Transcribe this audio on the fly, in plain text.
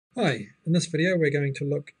Hi, in this video we're going to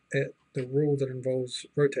look at the rule that involves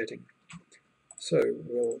rotating. So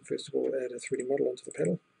we'll first of all add a 3D model onto the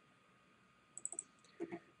pedal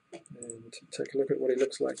and take a look at what he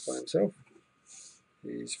looks like by himself.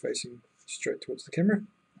 He's facing straight towards the camera,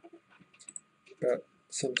 but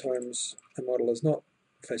sometimes a model is not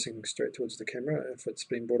facing straight towards the camera. If it's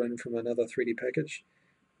been brought in from another 3D package,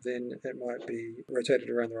 then it might be rotated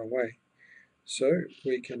around the wrong way. So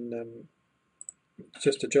we can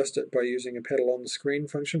just adjust it by using a paddle on screen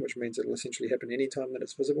function, which means it'll essentially happen any time that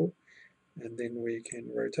it's visible. And then we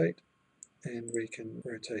can rotate, and we can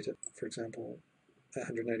rotate it, for example,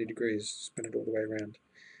 180 degrees, spin it all the way around.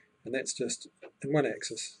 And that's just in one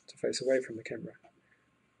axis to face away from the camera.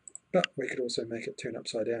 But we could also make it turn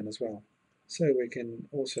upside down as well. So we can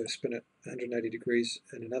also spin it 180 degrees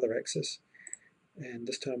in another axis, and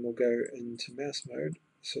this time we'll go into mouse mode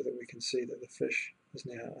so that we can see that the fish is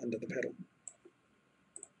now under the paddle.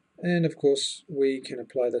 And of course we can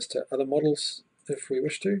apply this to other models if we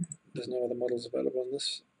wish to. There's no other models available on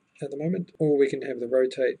this at the moment. Or we can have the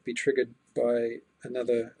rotate be triggered by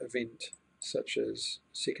another event such as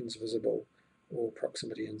seconds visible or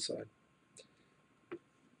proximity inside.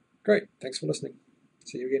 Great, thanks for listening.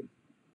 See you again.